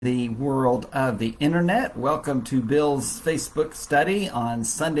The world of the internet. Welcome to Bill's Facebook study on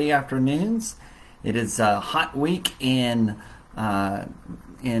Sunday afternoons. It is a hot week in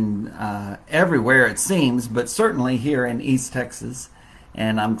everywhere it seems, but certainly here in East Texas.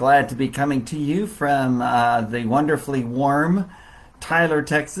 And I'm glad to be coming to you from the wonderfully warm Tyler,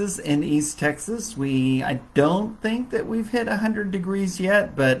 Texas, in East Texas. I don't think that we've hit 100 degrees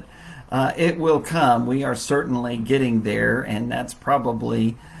yet, but it will come. We are certainly getting there, and that's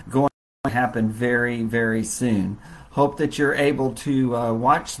probably going to happen very, very soon. Hope that you're able to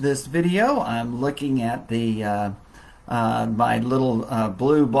watch this video. I'm looking at the my little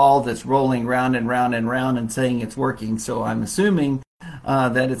blue ball that's rolling round and round and round and saying it's working. So I'm assuming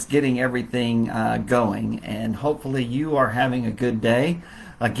that it's getting everything going. And hopefully you are having a good day.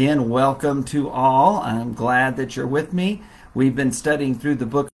 Again, welcome to all. I'm glad that you're with me. We've been studying through the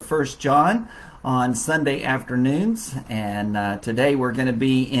book of 1 John on Sunday afternoons, and today we're going to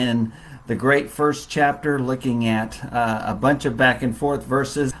be in the great first chapter looking at a bunch of back and forth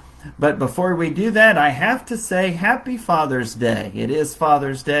verses. But before we do that, I have to say Happy Father's Day. It is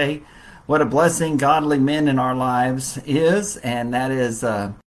Father's Day. What a blessing godly men in our lives is, and that is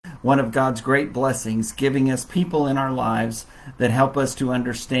one of God's great blessings, giving us people in our lives that help us to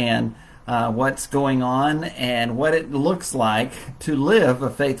understand what's going on and what it looks like to live a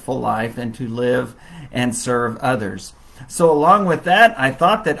faithful life and to live and serve others. So along with that, I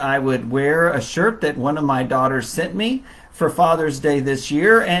thought that I would wear a shirt that one of my daughters sent me for Father's Day this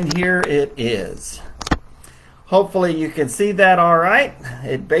year, and here it is. Hopefully you can see that all right.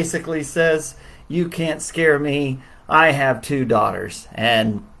 It basically says, "You can't scare me. I have two daughters."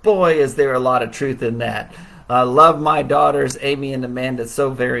 And boy, is there a lot of truth in that. I love my daughters, Amy and Amanda, so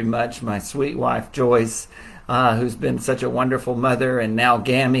very much. My sweet wife, Joyce, who's been such a wonderful mother, and now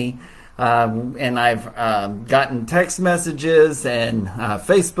Gammy. And I've gotten text messages and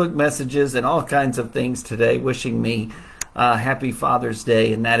Facebook messages and all kinds of things today wishing me happy Father's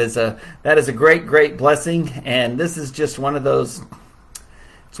Day. And that is a great, great blessing. And this is just one of those,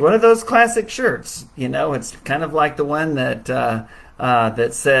 it's one of those classic shirts. You know, it's kind of like the one that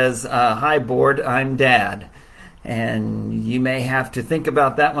that says, "Hi, board, I'm Dad." And you may have to think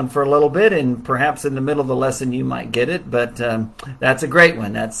about that one for a little bit, and perhaps in the middle of the lesson you might get it, but that's a great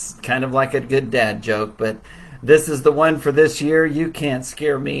one. That's kind of like a good dad joke, but this is the one for this year. "You can't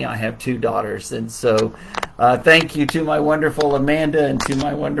scare me. I have two daughters." And so thank you to my wonderful Amanda and to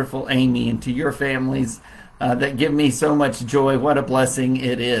my wonderful Amy and to your families that give me so much joy. What a blessing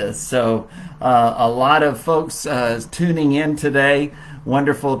it is. So a lot of folks tuning in today.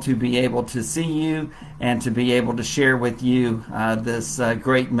 Wonderful to be able to see you and to be able to share with you this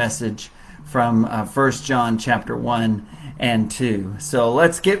great message from 1 John chapter 1 and 2. So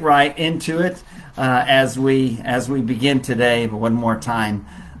let's get right into it as we begin today. But one more time,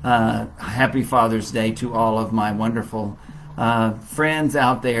 happy Father's Day to all of my wonderful friends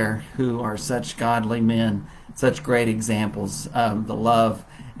out there who are such godly men, such great examples of the love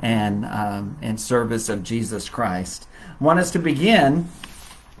and service of Jesus Christ. I want us to begin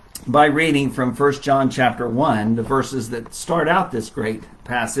by reading from 1 John chapter 1, the verses that start out this great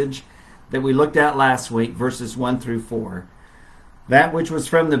passage that we looked at last week, verses 1 through 4. "That which was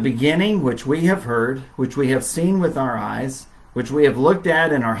from the beginning, which we have heard, which we have seen with our eyes, which we have looked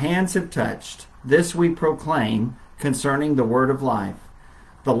at and our hands have touched, this we proclaim concerning the word of life.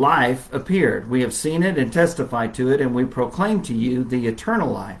 The life appeared. We have seen it and testified to it, and we proclaim to you the eternal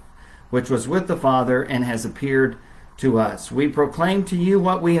life, which was with the Father and has appeared to us. We proclaim to you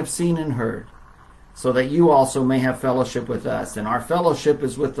what we have seen and heard, so that you also may have fellowship with us. And our fellowship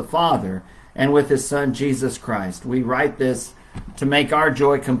is with the Father and with his Son, Jesus Christ." We write this to make our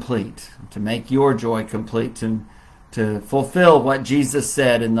joy complete, to make your joy complete, to fulfill what Jesus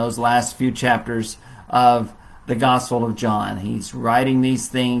said in those last few chapters of the Gospel of John. He's writing these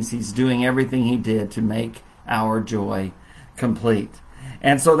things. He's doing everything he did to make our joy complete.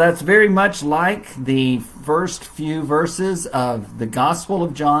 And so that's very much like the first few verses of the Gospel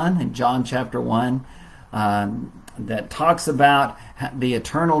of John in John chapter 1 that talks about the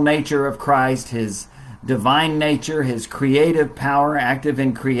eternal nature of Christ, his divine nature, his creative power active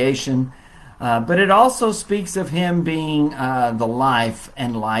in creation. But it also speaks of him being the life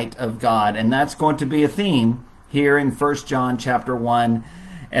and light of God. And that's going to be a theme here in 1 John chapter 1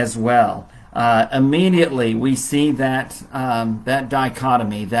 as well. Immediately we see that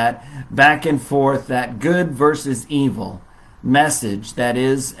dichotomy, that back and forth, that good versus evil message that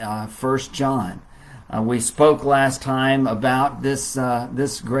is 1 John. We spoke last time about this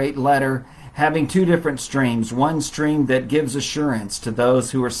great letter having two different streams. One stream that gives assurance to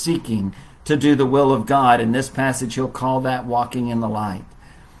those who are seeking to do the will of God. In this passage, he'll call that walking in the light.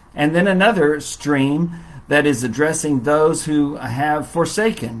 And then another stream that is addressing those who have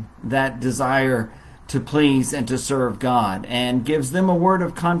forsaken that desire to please and to serve God, and gives them a word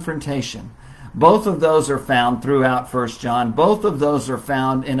of confrontation. Both of those are found throughout 1 John. Both of those are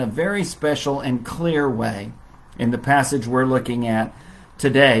found in a very special and clear way in the passage we're looking at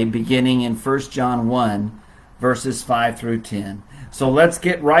today, beginning in 1 John 1, verses 5 through 10. So let's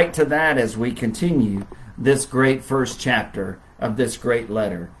get right to that as we continue this great first chapter of this great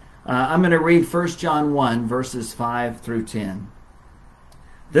letter. I'm going to read 1 John 1, verses 5 through 10.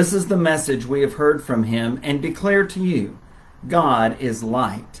 This is the message we have heard from him and declare to you. God is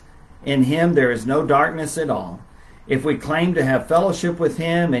light. In him there is no darkness at all. If we claim to have fellowship with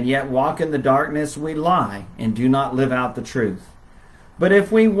him and yet walk in the darkness, we lie and do not live out the truth. But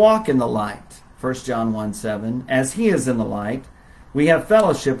if we walk in the light, 1 John 1, 7, as he is in the light, we have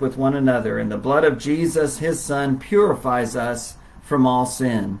fellowship with one another, and the blood of Jesus, his Son, purifies us from all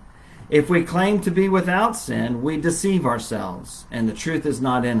sin. If we claim to be without sin, we deceive ourselves, and the truth is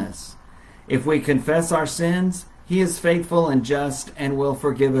not in us. If we confess our sins, he is faithful and just and will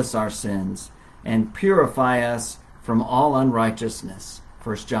forgive us our sins and purify us from all unrighteousness.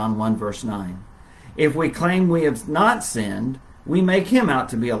 1 John 1, verse 9. If we claim we have not sinned, we make him out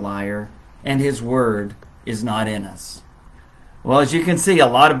to be a liar, and his word is not in us. Well, as you can see, a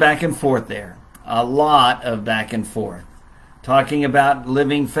lot of back and forth there. A lot of back and forth. Talking about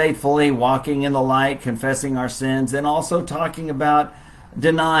living faithfully, walking in the light, confessing our sins, and also talking about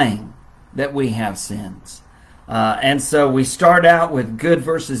denying that we have sins. And so we start out with good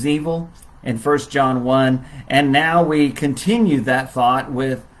versus evil in 1 John 1, and now we continue that thought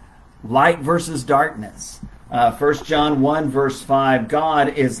with light versus darkness. 1 John 1, verse 5, God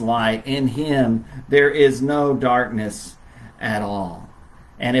is light. In him there is no darkness at all.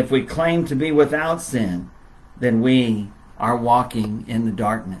 And if we claim to be without sin, then we are walking in the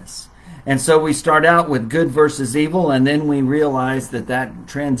darkness. And so we start out with good versus evil, and then we realize that that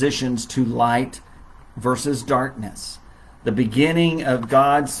transitions to light versus darkness. The beginning of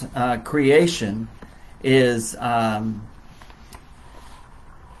God's creation is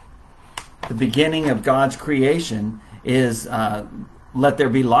let there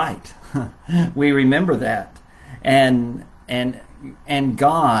be light. We remember that, and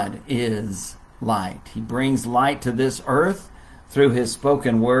God is light. He brings light to this earth through his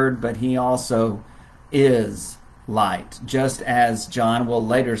spoken word, but he also is light. Just as John will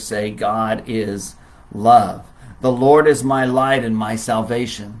later say, God is love. The Lord is my light and my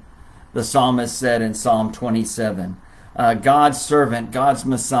salvation, the psalmist said in Psalm 27. God's servant, God's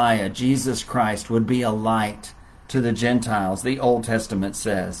Messiah, Jesus Christ, would be a light to the Gentiles, the Old Testament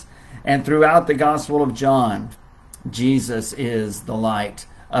says. And throughout the Gospel of John, Jesus is the light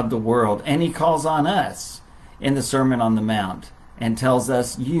of the world. And he calls on us in the Sermon on the Mount and tells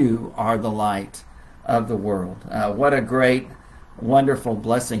us, you are the light of the world. What a great, wonderful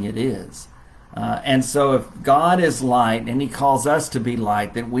blessing it is. And so if God is light and he calls us to be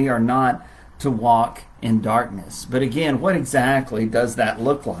light, then we are not to walk in darkness. But again, what exactly does that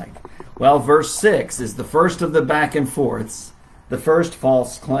look like? Well, verse 6 is the first of the back and forths, the first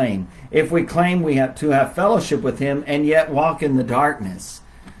false claim. If we claim we have to have fellowship with him and yet walk in the darkness,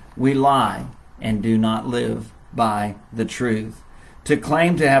 we lie and do not live by the truth. To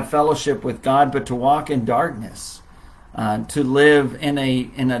claim to have fellowship with God but to walk in darkness, to live in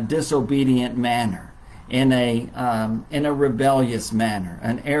a disobedient manner, in a rebellious manner,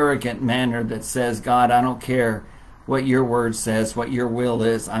 an arrogant manner that says, God, I don't care what your word says, what your will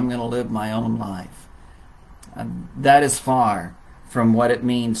is, I'm going to live my own life. That is far from what it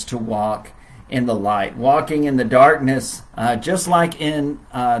means to walk in the light. Walking in the darkness, just like in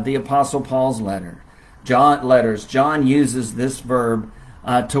the Apostle Paul's letters, John uses this verb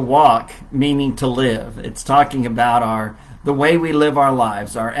to walk, meaning to live. It's talking about the way we live our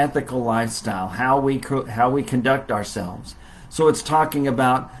lives, our ethical lifestyle, how we conduct ourselves. So it's talking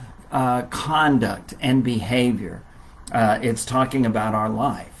about conduct and behavior. It's talking about our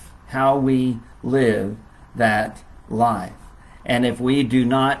life, how we live that life. And if we do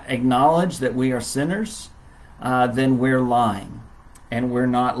not acknowledge that we are sinners, then we're lying and we're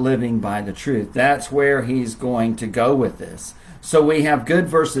not living by the truth. That's where he's going to go with this. So we have good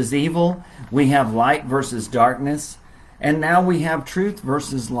versus evil, we have light versus darkness, and now we have truth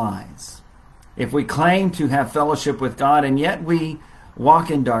versus lies. If we claim to have fellowship with God and yet we walk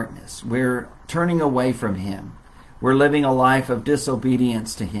in darkness, we're turning away from him, we're living a life of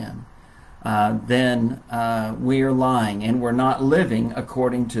disobedience to him, then we are lying and we're not living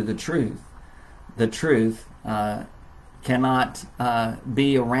according to the truth. The truth cannot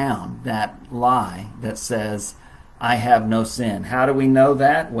be around that lie that says I have no sin. How do we know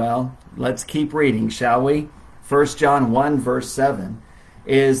that? Well, let's keep reading, shall we? 1 John 1 verse 7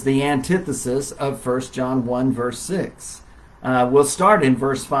 is the antithesis of 1 John 1 verse 6. We'll start in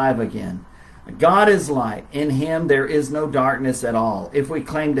verse 5 again. God is light. In him there is no darkness at all. If we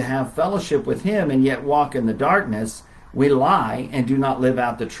claim to have fellowship with him and yet walk in the darkness, we lie and do not live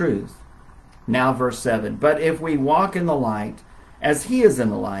out the truth. Now verse 7. But if we walk in the light, as he is in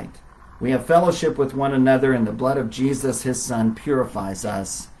the light, we have fellowship with one another, and the blood of Jesus, his Son, purifies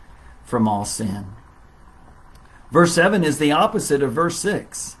us from all sin. Verse 7 is the opposite of verse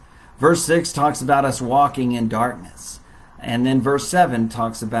 6. Verse 6 talks about us walking in darkness. And then verse 7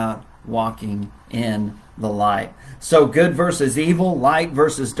 talks about walking in the light. So good versus evil, light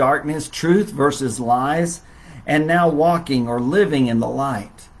versus darkness, truth versus lies, and now walking or living in the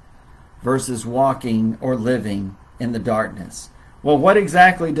light versus walking or living in the darkness. Well, what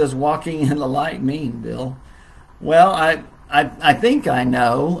exactly does walking in the light mean, Bill? Well, I think I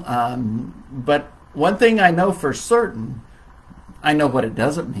know, but one thing I know for certain, I know what it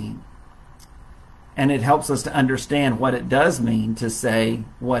doesn't mean. And it helps us to understand what it does mean to say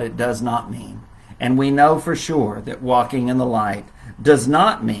what it does not mean. And we know for sure that walking in the light does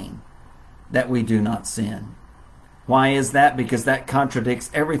not mean that we do not sin. Why is that? Because that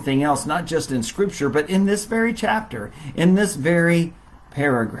contradicts everything else, not just in Scripture, but in this very chapter, in this very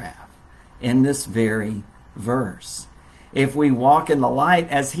paragraph, in this very verse. If we walk in the light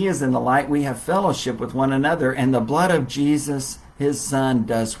as he is in the light, we have fellowship with one another, and the blood of Jesus, his Son,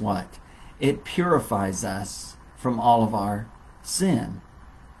 does what? It purifies us from all of our sin.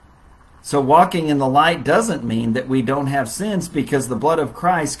 So walking in the light doesn't mean that we don't have sins, because the blood of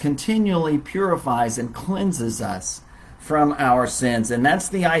Christ continually purifies and cleanses us from our sins. And that's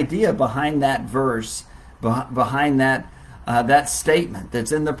the idea behind that verse, behind that statement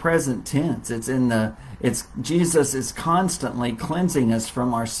that's in the present tense. It's Jesus is constantly cleansing us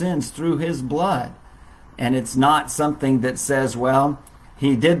from our sins through his blood. And it's not something that says, well,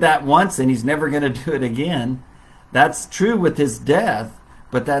 he did that once and he's never going to do it again. That's true with his death,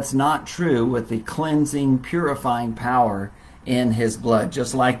 but that's not true with the cleansing, purifying power in his blood.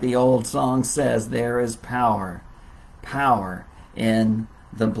 Just like the old song says, there is power in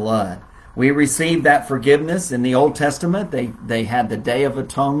the blood. We received that forgiveness in the Old Testament. They had the Day of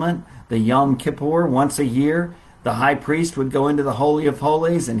Atonement, the Yom Kippur, once a year. The high priest would go into the Holy of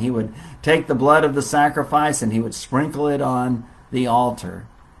Holies, and he would take the blood of the sacrifice and he would sprinkle it on the altar.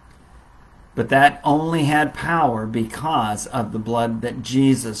 But that only had power because of the blood that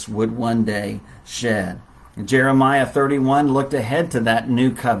Jesus would one day shed. Jeremiah 31 looked ahead to that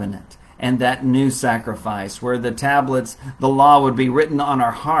new covenant and that new sacrifice, where the tablets, the law, would be written on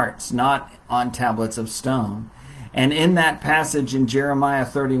our hearts, not on tablets of stone. And in that passage in Jeremiah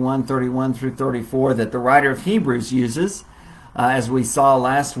 31 through 34 that the writer of Hebrews uses, as we saw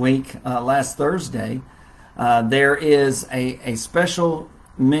last Thursday, there is a special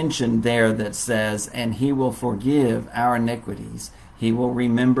mention there that says, and he will forgive our iniquities. He will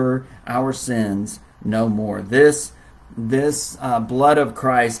remember our sins no more. This blood of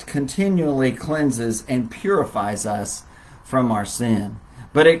Christ continually cleanses and purifies us from our sin.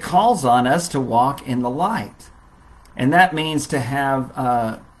 But it calls on us to walk in the light. And that means to have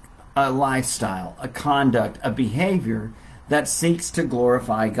a lifestyle, a conduct, a behavior that seeks to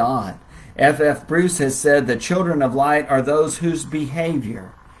glorify God. F.F. Bruce has said the children of light are those whose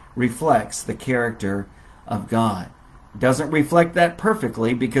behavior reflects the character of God. It doesn't reflect that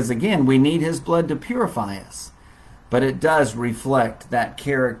perfectly because, again, we need his blood to purify us. But it does reflect that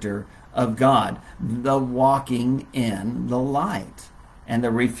character of God, the walking in the light and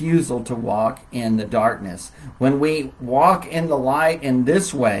the refusal to walk in the darkness. When we walk in the light in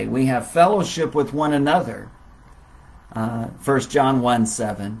this way, we have fellowship with one another. 1 John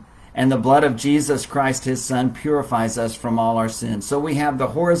 1:7. And the blood of Jesus Christ, his Son, purifies us from all our sins. So we have the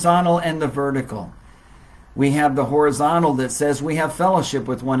horizontal and the vertical. We have the horizontal that says we have fellowship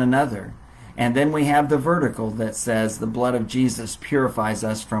with one another. And then we have the vertical that says the blood of Jesus purifies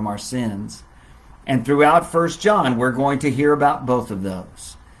us from our sins. And throughout 1 John, we're going to hear about both of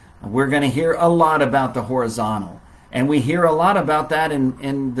those. We're going to hear a lot about the horizontal. And we hear a lot about that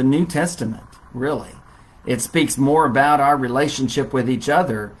in the New Testament, really. It speaks more about our relationship with each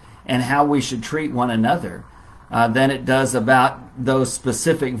other and how we should treat one another than it does about those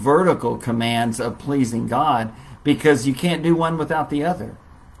specific vertical commands of pleasing God, because you can't do one without the other.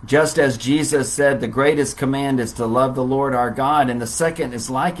 Just as Jesus said the greatest command is to love the Lord our God, and the second is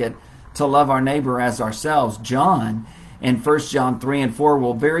like it, to love our neighbor as ourselves. John, in 1 John 3 and 4,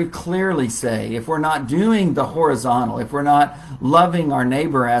 will very clearly say, if we're not doing the horizontal, if we're not loving our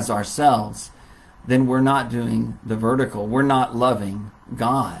neighbor as ourselves, then we're not doing the vertical. We're not loving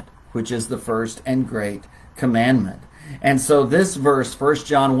God, which is the first and great commandment. And so this verse, 1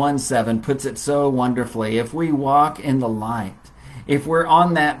 John 1:7, puts it so wonderfully. If we walk in the light, if we're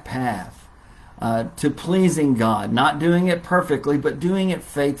on that path to pleasing God, not doing it perfectly, but doing it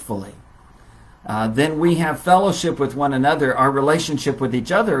faithfully, then we have fellowship with one another. Our relationship with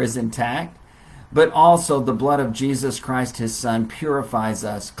each other is intact, but also the blood of Jesus Christ, his Son, purifies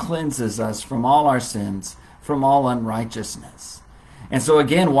us, cleanses us from all our sins, from all unrighteousness. And so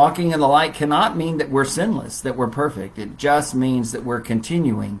again, walking in the light cannot mean that we're sinless, that we're perfect. It just means that we're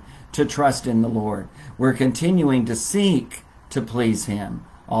continuing to trust in the Lord. We're continuing to seek to please him,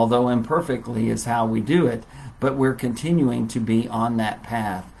 although imperfectly is how we do it, but we're continuing to be on that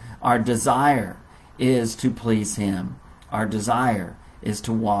path. Our desire is to please him. Our desire is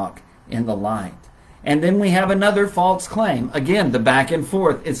to walk in the light. And then we have another false claim. Again, the back and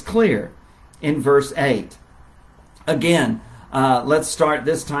forth is clear in verse 8. Again, let's start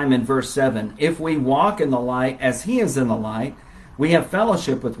this time in verse 7. If we walk in the light as he is in the light, we have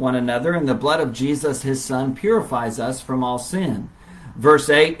fellowship with one another, and the blood of Jesus, his Son, purifies us from all sin. Verse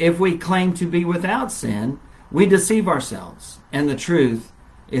 8, if we claim to be without sin, we deceive ourselves, and the truth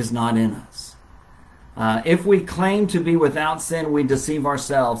is not in us. If we claim to be without sin, we deceive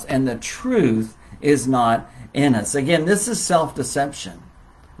ourselves, and the truth is not in us. Again, this is self-deception.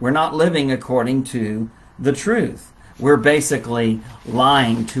 We're not living according to the truth. We're basically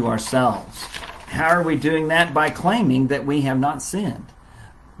lying to ourselves. How are we doing that? By claiming that we have not sinned.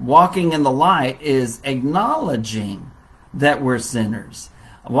 Walking in the light is acknowledging that we're sinners.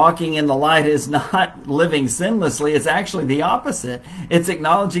 Walking in the light is not living sinlessly. It's actually the opposite. It's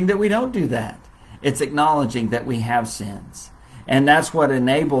acknowledging that we don't do that. It's acknowledging that we have sins. And that's what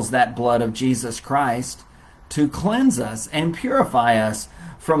enables that blood of Jesus Christ to cleanse us and purify us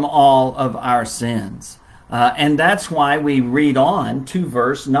from all of our sins. And that's why we read on to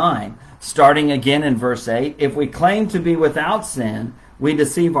verse 9. Starting again in verse 8, if we claim to be without sin, we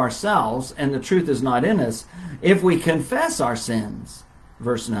deceive ourselves, and the truth is not in us. If we confess our sins,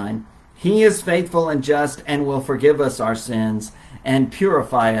 verse 9, he is faithful and just and will forgive us our sins and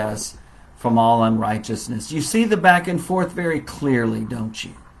purify us from all unrighteousness. You see the back and forth very clearly, don't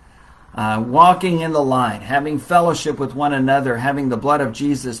you? Walking in the light, having fellowship with one another, having the blood of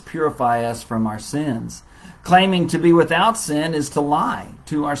Jesus purify us from our sins. Claiming to be without sin is to lie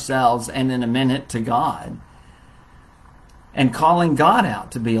to ourselves and in a minute to God. And calling God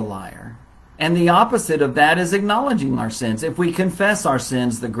out to be a liar. And the opposite of that is acknowledging our sins. If we confess our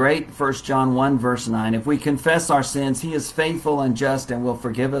sins, the great 1 John 1 verse 9, if we confess our sins, he is faithful and just and will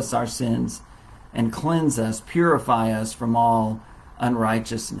forgive us our sins and cleanse us, purify us from all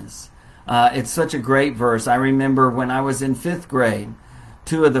unrighteousness. It's such a great verse. I remember when I was in 5th grade,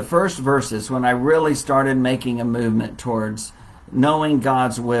 two of the first verses when I really started making a movement towards knowing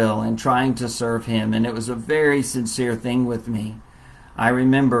God's will and trying to serve him. And it was a very sincere thing with me. I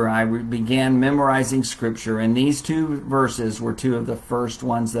remember I began memorizing scripture, and these two verses were two of the first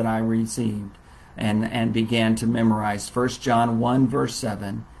ones that I received and began to memorize. 1 John 1 verse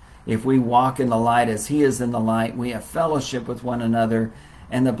 7, if we walk in the light as he is in the light, we have fellowship with one another,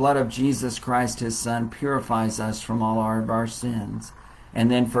 and the blood of Jesus Christ, his Son, purifies us from all of our sins. And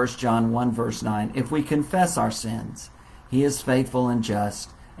then 1 John 1 verse 9, if we confess our sins, he is faithful and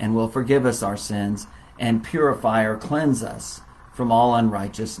just and will forgive us our sins and purify or cleanse us from all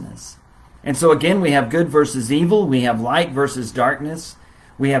unrighteousness. And so again, we have good versus evil. We have light versus darkness.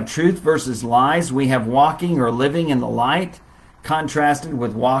 We have truth versus lies. We have walking or living in the light contrasted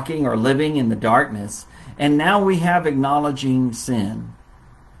with walking or living in the darkness. And now we have acknowledging sin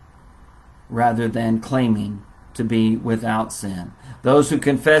rather than claiming to be without sin. Those who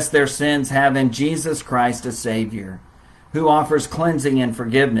confess their sins have in Jesus Christ a Savior who offers cleansing and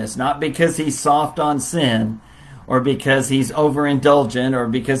forgiveness, not because he's soft on sin or because he's overindulgent or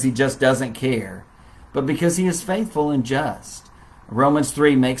because he just doesn't care, but because he is faithful and just. Romans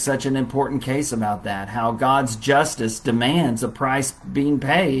 3 makes such an important case about that, how God's justice demands a price being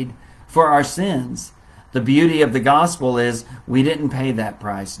paid for our sins. The beauty of the gospel is we didn't pay that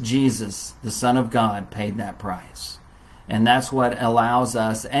price. Jesus, the Son of God, paid that price. And that's what allows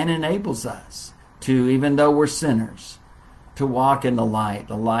us and enables us to, even though we're sinners, to walk in the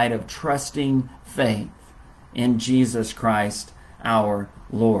light of trusting faith in Jesus Christ our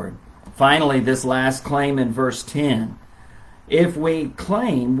Lord. Finally, this last claim in verse 10. If we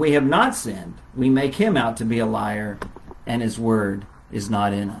claim we have not sinned, we make him out to be a liar, and his word is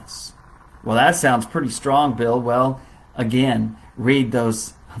not in us. Well, that sounds pretty strong, Bill. Well, again, read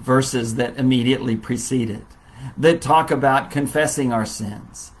those verses that immediately precede it, that talk about confessing our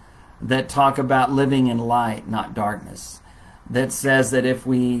sins, that talk about living in light, not darkness, that says that if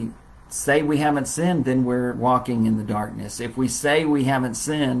we say we haven't sinned, then we're walking in the darkness. If we say we haven't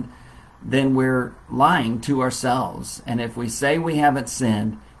sinned, then we're lying to ourselves. And if we say we haven't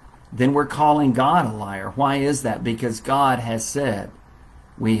sinned, then we're calling God a liar. Why is that? Because God has said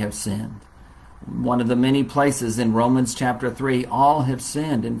we have sinned. One of the many places in Romans chapter 3, all have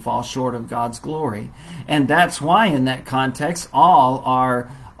sinned and fall short of God's glory. And that's why in that context, all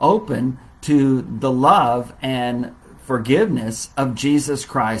are open to the love and forgiveness of Jesus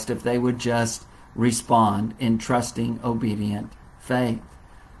Christ if they would just respond in trusting, obedient faith.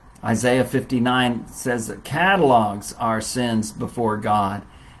 Isaiah 59 says that catalogs our sins before God,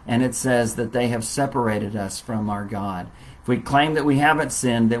 and it says that they have separated us from our God. If we claim that we haven't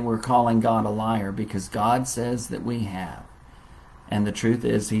sinned, then we're calling God a liar, because God says that we have. And the truth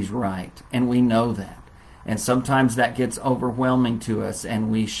is, He's right, and we know that. And sometimes that gets overwhelming to us,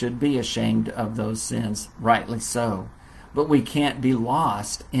 and we should be ashamed of those sins, rightly so. But we can't be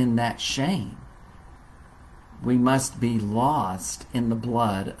lost in that shame. We must be lost in the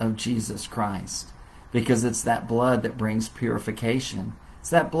blood of Jesus Christ, because it's that blood that brings purification. It's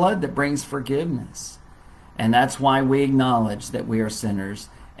that blood that brings forgiveness. And that's why we acknowledge that we are sinners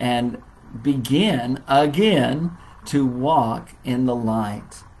and begin again to walk in the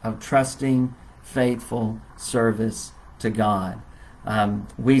light of trusting, faithful service to God.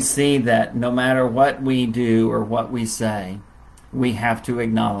 We see that no matter what we do or what we say, we have to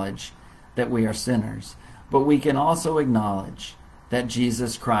acknowledge that we are sinners. But we can also acknowledge that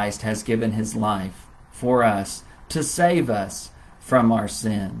Jesus Christ has given His life for us to save us from our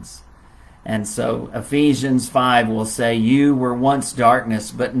sins. And so Ephesians 5 will say, you were once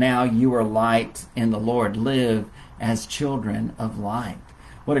darkness, but now you are light in the Lord. Live as children of light.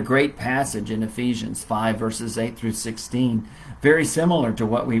 What a great passage in Ephesians 5, verses 8 through 16. Very similar to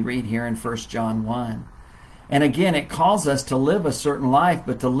what we read here in 1 John 1. And again, it calls us to live a certain life,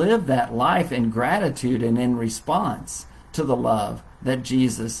 but to live that life in gratitude and in response to the love that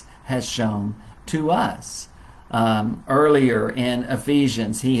Jesus has shown to us. Earlier in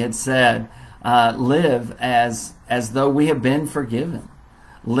Ephesians, he had said, live as though we have been forgiven.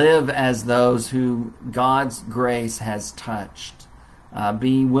 Live as those who God's grace has touched.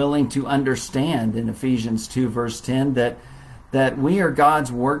 Be willing to understand in Ephesians 2 verse 10 that we are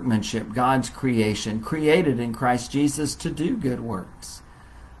God's workmanship, God's creation, created in Christ Jesus to do good works.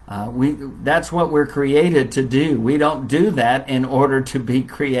 That's what we're created to do. We don't do that in order to be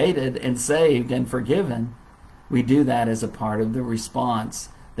created and saved and forgiven. We do that as a part of the response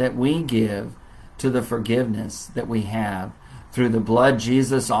that we give to the forgiveness that we have through the blood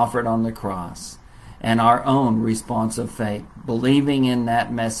Jesus offered on the cross and our own response of faith, believing in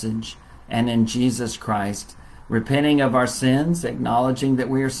that message and in Jesus Christ, repenting of our sins, acknowledging that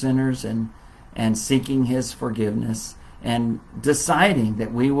we are sinners and seeking His forgiveness, and deciding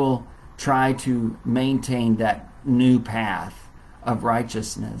that we will try to maintain that new path of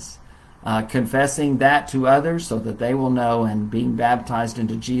righteousness. Confessing that to others so that they will know, and being baptized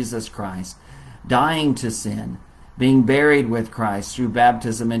into Jesus Christ, dying to sin, being buried with Christ through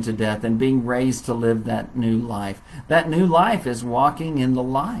baptism into death, and being raised to live that new life. That new life is walking in the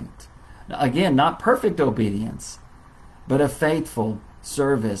light. Again, not perfect obedience, but a faithful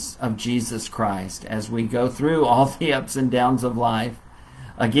service of Jesus Christ as we go through all the ups and downs of life.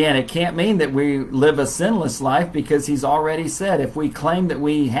 Again, it can't mean that we live a sinless life, because He's already said if we claim that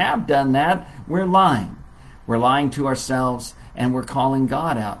we have done that, we're lying. We're lying to ourselves, and we're calling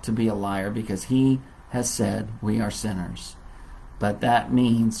God out to be a liar, because He has said we are sinners. But that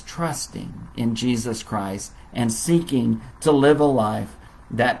means trusting in Jesus Christ and seeking to live a life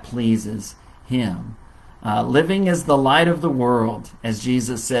that pleases Him. Living as the light of the world, as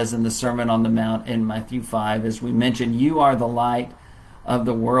Jesus says in the Sermon on the Mount in Matthew 5, as we mentioned, you are the light of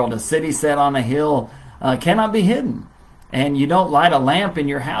the world. A city set on a hill cannot be hidden. And you don't light a lamp in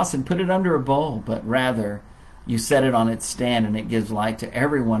your house and put it under a bowl, but rather you set it on its stand, and it gives light to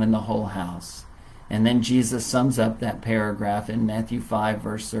everyone in the whole house. And then Jesus sums up that paragraph in Matthew 5,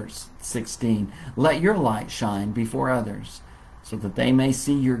 verse 16. Let your light shine before others, so that they may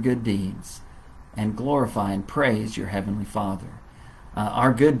see your good deeds and glorify and praise your heavenly Father.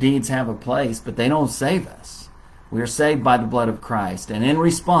 Our good deeds have a place, but they don't save us. We are saved by the blood of Christ, and in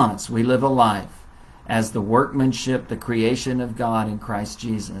response, we live a life as the workmanship, the creation of God in Christ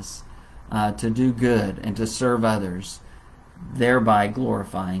Jesus, to do good and to serve others, thereby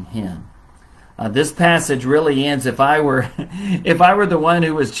glorifying Him. This passage really ends. If I were the one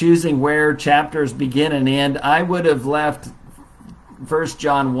who was choosing where chapters begin and end, I would have left 1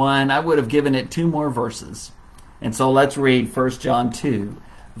 John 1. I would have given it 2 more verses. And so let's read 1 John 2,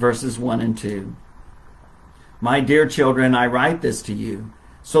 verses 1 and 2. My dear children, I write this to you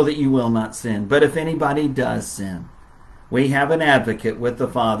so that you will not sin. But if anybody does sin, we have an advocate with the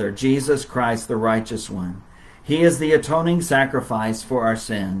Father, Jesus Christ, the righteous one. He is the atoning sacrifice for our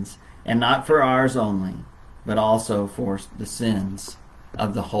sins, and not for ours only, but also for the sins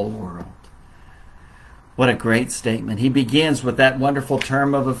of the whole world. What a great statement. He begins with that wonderful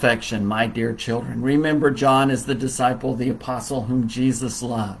term of affection, my dear children. Remember, John is the disciple, the apostle whom Jesus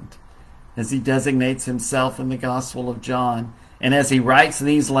loved, as he designates himself in the Gospel of John. And as he writes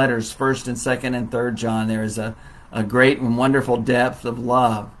these letters, 1st and 2nd and 3rd John, there is a great and wonderful depth of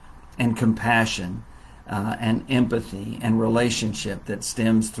love and compassion and empathy and relationship that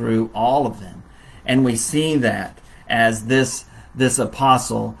stems through all of them. And we see that as this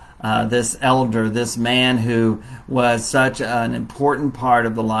apostle, this elder, this man who was such an important part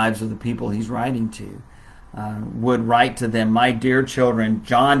of the lives of the people he's writing to, would write to them, my dear children.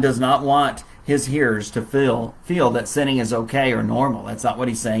 John does not want his hearers to feel that sinning is okay or normal. That's not what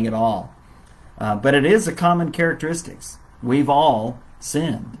he's saying at all. But it is a common characteristic. We've all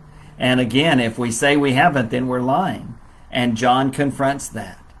sinned. And again, if we say we haven't, then we're lying. And John confronts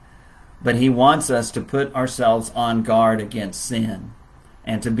that. But he wants us to put ourselves on guard against sin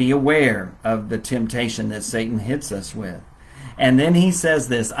and to be aware of the temptation that Satan hits us with. And then he says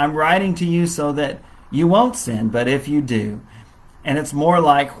this, I'm writing to you so that you won't sin, but if you do. And it's more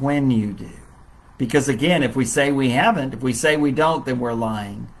like when you do. Because again, if we say we haven't, if we say we don't, then we're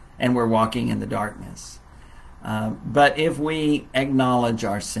lying and we're walking in the darkness. But if we acknowledge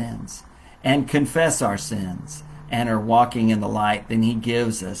our sins and confess our sins and are walking in the light, then he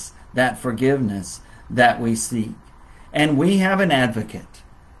gives us that forgiveness that we seek. And we have an advocate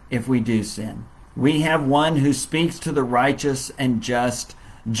if we do sin. We have one who speaks to the righteous and just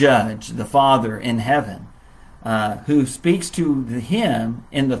judge, the Father in heaven, who speaks to him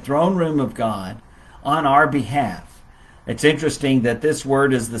in the throne room of God on our behalf. It's interesting that this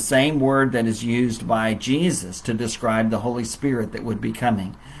word is the same word that is used by Jesus to describe the Holy Spirit that would be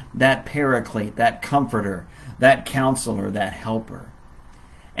coming, that paraclete, that comforter, that counselor, that helper.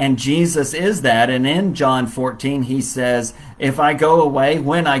 And Jesus is that, and in John 14 he says, if I go away,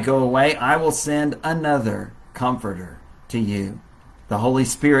 when I go away, I will send another comforter to you. The Holy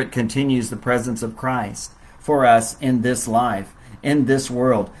Spirit continues the presence of Christ for us in this life, in this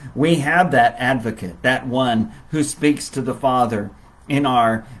world. We have that advocate, that one who speaks to the Father in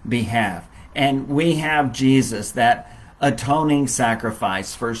our behalf. And we have Jesus, that atoning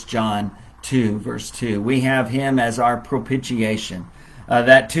sacrifice, 1 John 2, verse 2. We have him as our propitiation.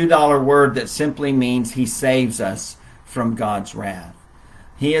 That $2 word that simply means he saves us from God's wrath.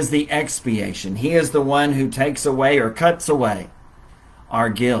 He is the expiation. He is the one who takes away or cuts away our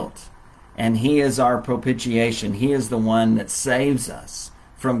guilt. And he is our propitiation. He is the one that saves us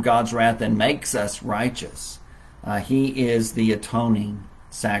from God's wrath and makes us righteous. He is the atoning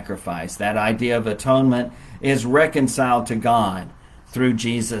sacrifice. That idea of atonement is reconciled to God through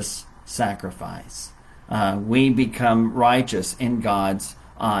Jesus' sacrifice. We become righteous in God's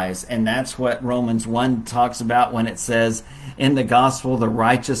eyes. And that's what Romans 1 talks about when it says, in the gospel, the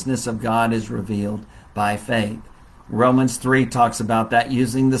righteousness of God is revealed by faith. Romans 3 talks about that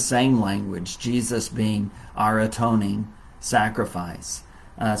using the same language, Jesus being our atoning sacrifice,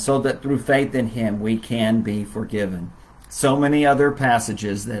 so that through faith in him we can be forgiven. So many other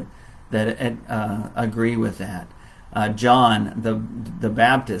passages that agree with that. John the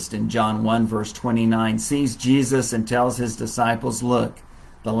Baptist in John 1 verse 29 sees Jesus and tells his disciples, look,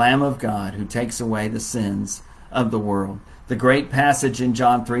 the Lamb of God who takes away the sins of the world. The great passage in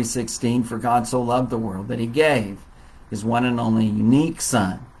John 3:16, for God so loved the world that he gave his one and only unique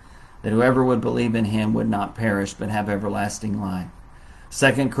Son, that whoever would believe in him would not perish but have everlasting life.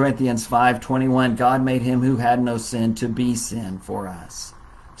 2 Corinthians 5:21, God made him who had no sin to be sin for us,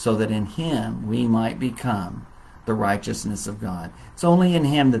 so that in him we might become the righteousness of God. It's only in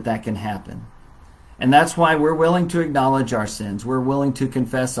him that can happen. And that's why we're willing to acknowledge our sins. We're willing to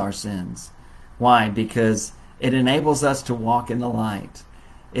confess our sins. Why? Because it enables us to walk in the light.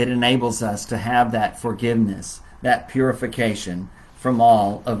 It enables us to have that forgiveness, that purification from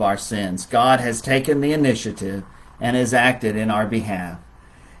all of our sins. God has taken the initiative and has acted in our behalf.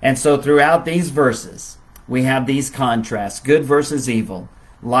 And so throughout these verses, we have these contrasts, good versus evil,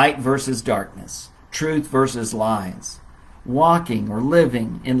 light versus darkness, truth versus lies, walking or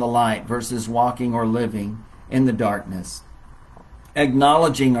living in the light versus walking or living in the darkness,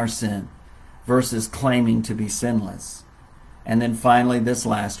 acknowledging our sin versus claiming to be sinless. And then finally, this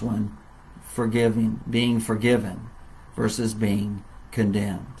last one, being forgiven versus being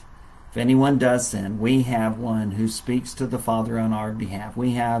condemned. If anyone does sin, we have one who speaks to the Father on our behalf.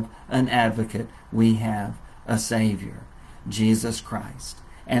 We have an advocate. We have a Savior, Jesus Christ.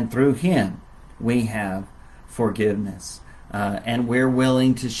 And through him, we have forgiveness. And we're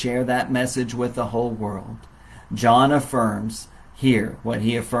willing to share that message with the whole world. John affirms here what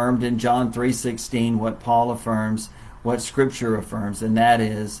he affirmed in John 3:16, what Paul affirms, what Scripture affirms, and that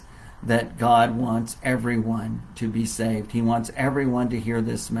is that God wants everyone to be saved. He wants everyone to hear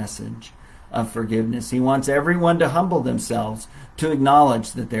this message of forgiveness. He wants everyone to humble themselves, to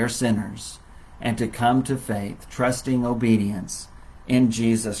acknowledge that they're sinners, and to come to faith, trusting obedience in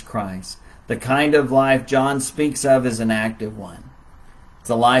Jesus Christ. The kind of life John speaks of is an active one. It's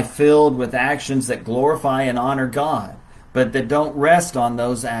a life filled with actions that glorify and honor God, but that don't rest on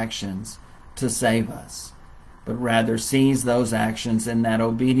those actions to save us, but rather sees those actions in that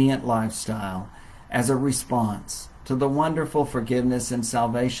obedient lifestyle as a response to the wonderful forgiveness and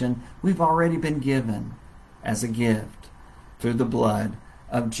salvation we've already been given as a gift through the blood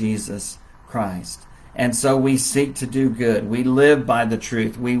of Jesus Christ. And so we seek to do good. We live by the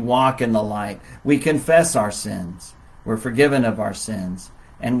truth. We walk in the light. We confess our sins. We're forgiven of our sins.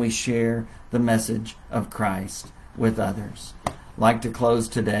 And we share the message of Christ with others. I'd like to close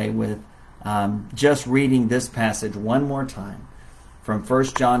today with just reading this passage one more time from 1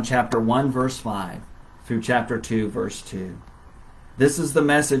 John chapter 1 verse 5 through chapter 2 verse 2. This is the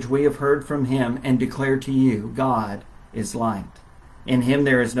message we have heard from him and declare to you: God is light. In him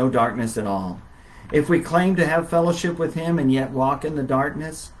there is no darkness at all. If we claim to have fellowship with him and yet walk in the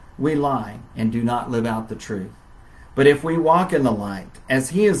darkness, we lie and do not live out the truth. But if we walk in the light,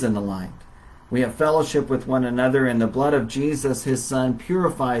 as he is in the light, we have fellowship with one another, and the blood of Jesus, his Son,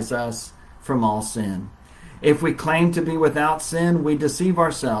 purifies us from all sin. If we claim to be without sin, we deceive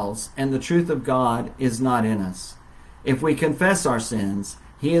ourselves, and the truth of God is not in us. If we confess our sins,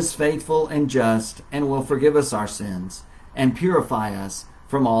 he is faithful and just and will forgive us our sins and purify us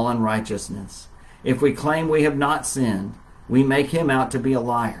from all unrighteousness. If we claim we have not sinned, we make him out to be a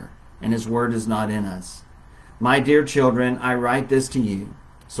liar, and his word is not in us. My dear children, I write this to you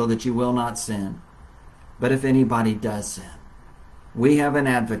so that you will not sin. But if anybody does sin, we have an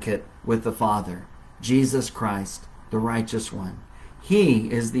advocate with the Father, Jesus Christ, the righteous one.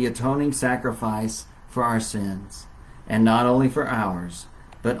 He is the atoning sacrifice for our sins, and not only for ours,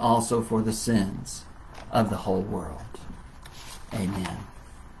 but also for the sins of the whole world. Amen.